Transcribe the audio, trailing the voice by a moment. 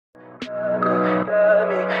Tell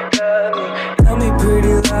me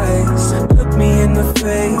pretty lies, look me in the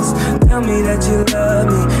face. Tell me that you love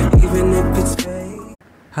me, even if it's fake.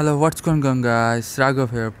 Hello, what's going on guys? Raghav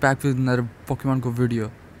here, back with another Pokemon Go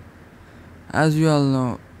video. As you all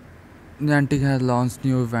know, Niantic has launched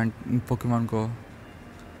new event in Pokemon Go,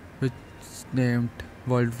 which is named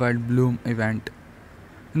Worldwide Bloom event.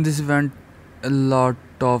 In this event, a lot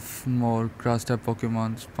of more grass type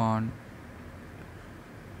Pokemon spawn,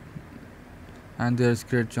 and there's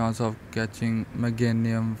great chance of catching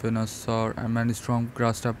Meganium, Venusaur, and many strong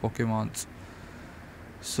grass type Pokemons.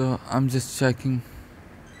 So I'm just checking.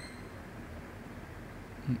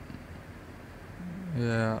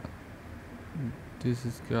 Yeah, this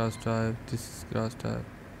is grass type, this is grass type.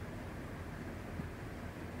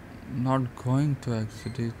 Not going to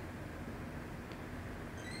actually.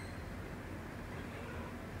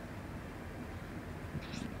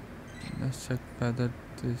 Let's check whether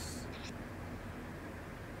this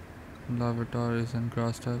Larvitar is in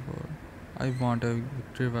grass type, or I want a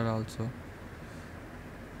Retriever also.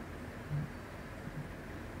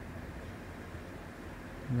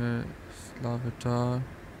 Where is Larvitar?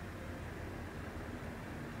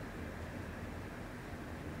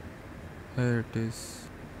 Here it is.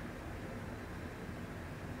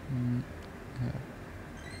 Yeah.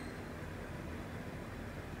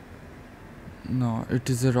 No, it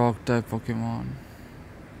is a rock type Pokemon.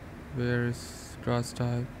 Where is grass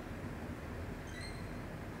type?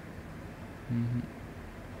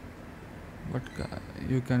 But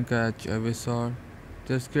you can catch Ivysaur.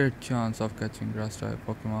 There's great chance of catching grass type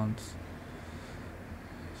Pokemons.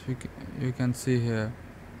 So you can see here.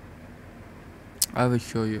 I will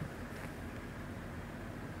show you.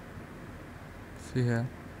 See here.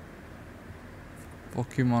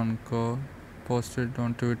 Pokemon Go posted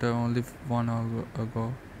on Twitter only 1 hour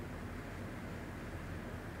ago.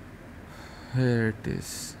 Here it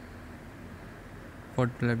is.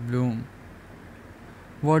 Worldwide Bloom.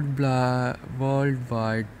 Worldwide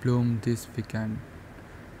Bloom this weekend.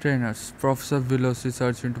 Trainers. Professor Willow's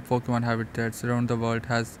research into Pokemon habitats around the world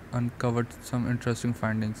has uncovered some interesting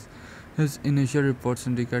findings. His initial reports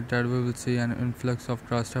indicate that we will see an influx of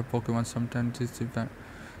grass-type Pokemon sometime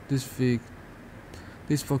this week.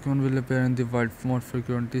 These Pokemon will appear in the wild more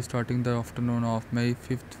frequently starting the afternoon of May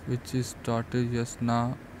 5th, which is started just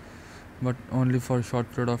now, but only for a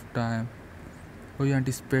short period of time. We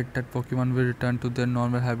anticipate that Pokemon will return to their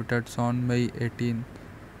normal habitats on May 18,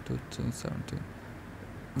 2017,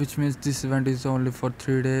 which means this event is only for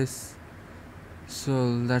 3 days. So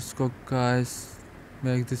let's go guys,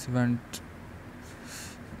 make this event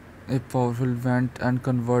a powerful event and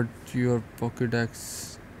convert your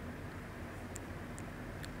Pokédex.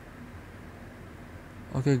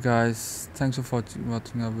 Okay guys, thanks for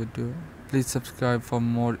watching our video. Please subscribe for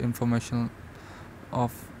more information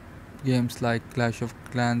of games like Clash of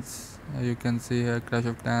Clans. You can see here Clash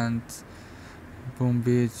of Clans, Boom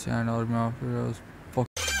Beach and Army of Heroes.